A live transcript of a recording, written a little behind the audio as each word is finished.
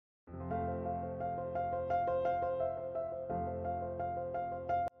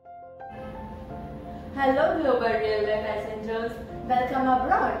Hello global railway passengers, welcome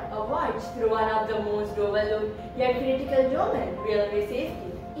aboard a voyage through one of the most overlooked yet critical domain, railway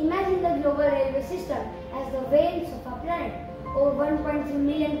safety. Imagine the global railway system as the veins of a planet, over 1.3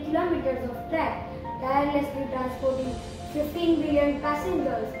 million kilometers of track, tirelessly transporting 15 billion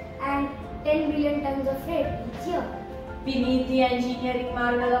passengers and 10 billion tons of freight each year. Beneath the engineering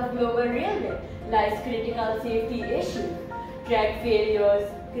marvel of global railway lies critical safety issues, track failures,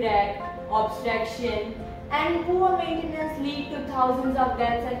 crack, obstruction, and poor maintenance lead to thousands of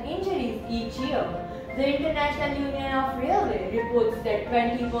deaths and injuries each year. The International Union of Railway reports that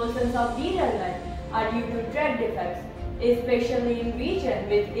 20% of derailment are due to track defects, especially in regions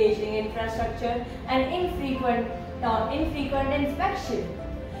with aging infrastructure and infrequent inspection.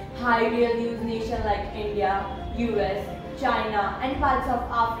 High rail use nations like India, US, China, and parts of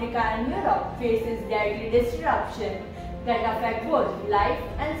Africa and Europe faces deadly disruption that affect both life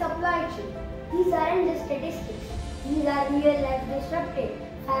and supply chain. These aren't just statistics. These are real lives disrupted,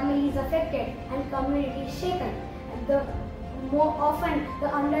 families affected, and communities shaken. More often,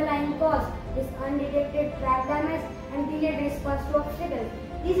 the underlying cause is undetected track damage and delayed response to obstacles.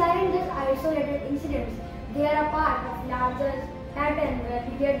 These aren't just isolated incidents. They are a part of larger pattern where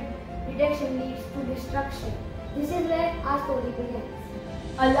delayed detection leads to destruction. This is where our story begins.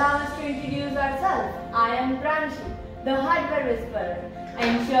 Allow us to introduce ourselves. I am Pranshi, the hardware whisperer,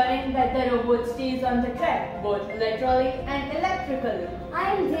 ensuring that the robot stays on the track, both literally and electrically.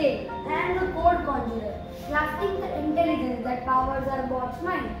 I am Jay, and I am the code conjurer, crafting the intelligence that powers our bot's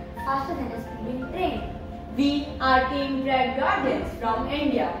mind faster than a speeding train. We are Team TrackGuard from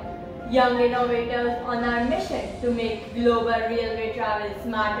India, young innovators on our mission to make global railway travel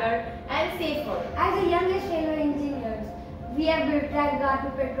smarter and safer. As the youngest railway engineers, we have built TrackGuard to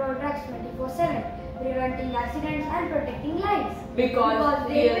patrol tracks 24/7, preventing accidents and protecting lives. Because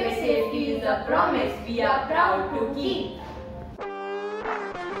railway safety is a promise we are proud to keep.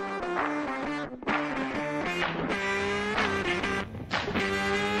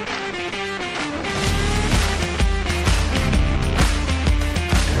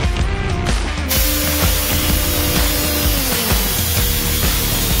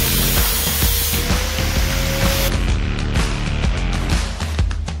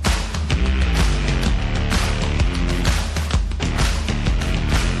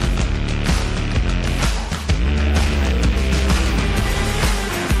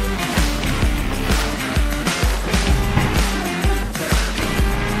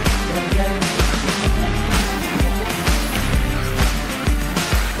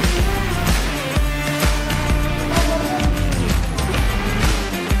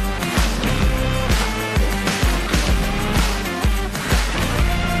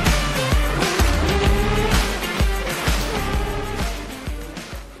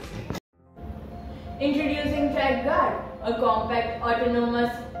 Introducing TrackGuard, a compact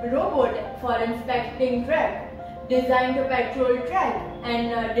autonomous robot for inspecting track, designed to patrol track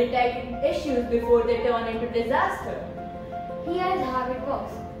and detect issues before they turn into disaster. Here's how it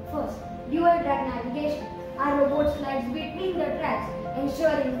works. First, dual track navigation. Our robot slides between the tracks,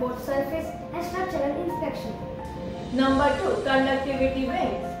 ensuring both surface and structural inspection. Number 2, conductivity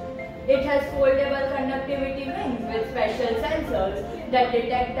wings. It has foldable conductivity wings with special sensors that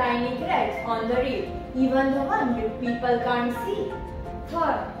detect tiny cracks on the rail, even the one that people can't see.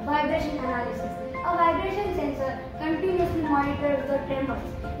 Third, vibration analysis. A vibration sensor continuously monitors the tremors.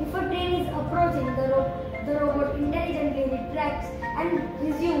 If a train is approaching, the robot intelligently retracts and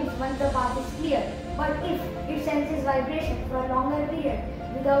resumes once the path is clear. But if it senses vibration for a longer period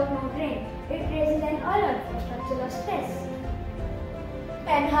without no train, it raises an alert for structural stress.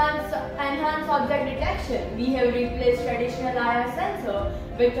 Enhanced object detection. We have replaced traditional IR sensor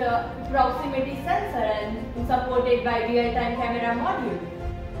with a proximity sensor and supported by real-time camera module.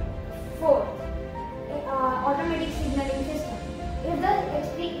 Fourth, automatic signaling system. If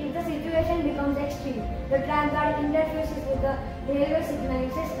the situation becomes extreme, the TrackGuard interfaces with the railway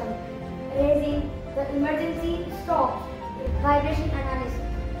signaling system, raising the emergency stops vibration analysis.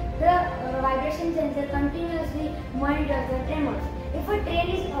 The vibration sensor continuously monitors the tremors. If a train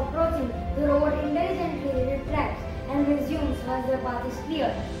is approaching, the robot intelligently retracts and resumes once the path is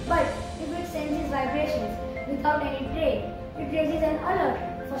clear. But if it senses vibrations without any train, it raises an alert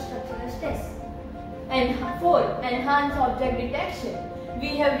for structural stress. And fourth, enhanced object detection.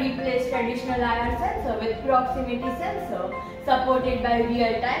 We have replaced traditional IR sensor with proximity sensor supported by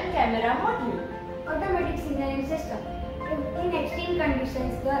real-time camera module. Automatic signaling system. In extreme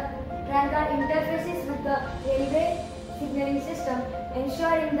conditions, the TrackGuard interfaces with the railway signaling system,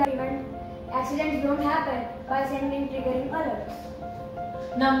 ensuring that accidents don't happen by sending triggering alerts.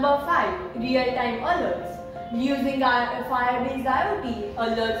 Number 5. Real-time alerts. Using our Firebase IoT,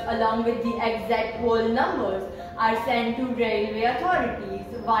 alerts along with the exact whole numbers are sent to railway authorities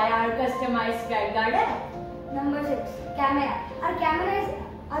via our customized TrackGuard app. Number 6. Camera.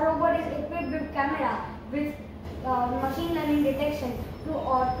 Our robot is equipped with camera with machine learning detection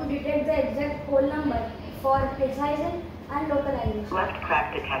to detect the exact whole number for precision and localization. Left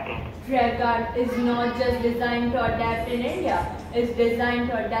crack detected. TrackGuard is not just designed to adapt in India, it's designed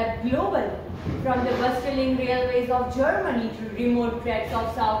to adapt globally. From the bustling railways of Germany to remote tracts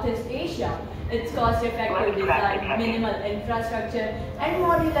of Southeast Asia, its cost-effective design, minimal infrastructure, and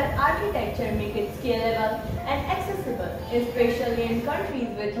modular architecture make it scalable and accessible, especially in countries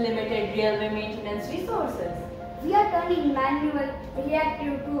with limited railway maintenance resources. We are turning manual,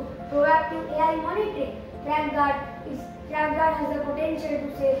 reactive to proactive AI monitoring. TrackGuard has the potential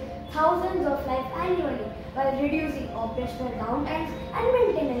to save thousands of lives annually while reducing operational downtimes and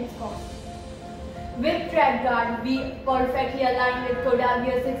maintenance costs. With TrackGuard, we perfectly align with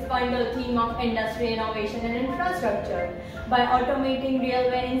codeavour 6.0 theme of industry innovation and infrastructure. By automating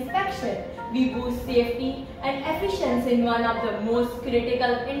railway inspection, we boost safety and efficiency in one of the most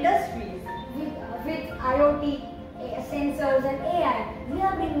critical industries. With IoT, sensors and AI, we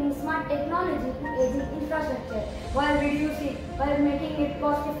are bringing smart technology to aging infrastructure while making it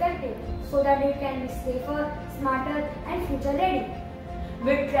cost effective so that it can be safer, smarter and future ready.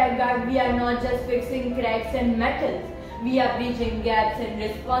 With TrackGuard, we are not just fixing cracks and metals, we are bridging gaps in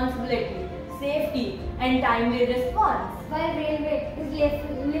responsibility, safety and timely response. While railway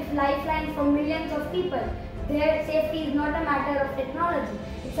is lifeline for millions of people, their safety is not a matter of technology,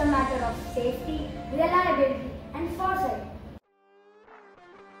 it's a matter of safety, reliability and foresight.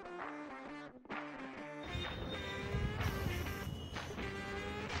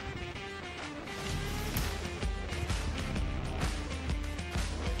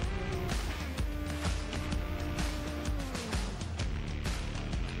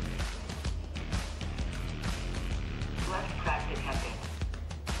 Left crack detected.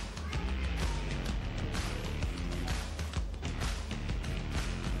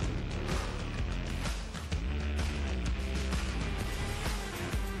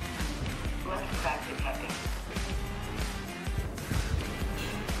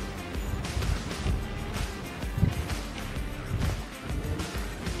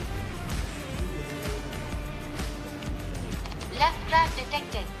 Left crack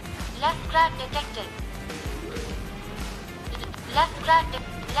detected. Left crack detected. Left crack detected. Left crack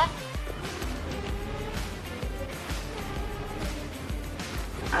left.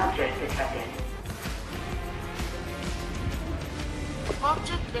 Object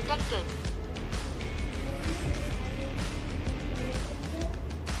detected.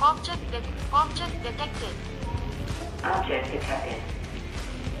 Object detected. Object detected. Object detected.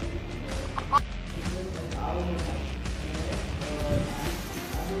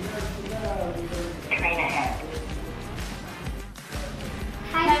 Train ahead.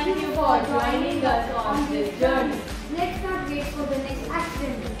 Thank you for joining us on this journey. Let's not wait for the next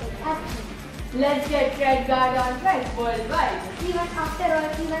accident to take action. Let's get TrackGuard on track worldwide. Even after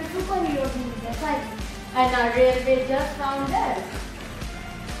all, even superheroes need their cycles. And our railway just found theirs.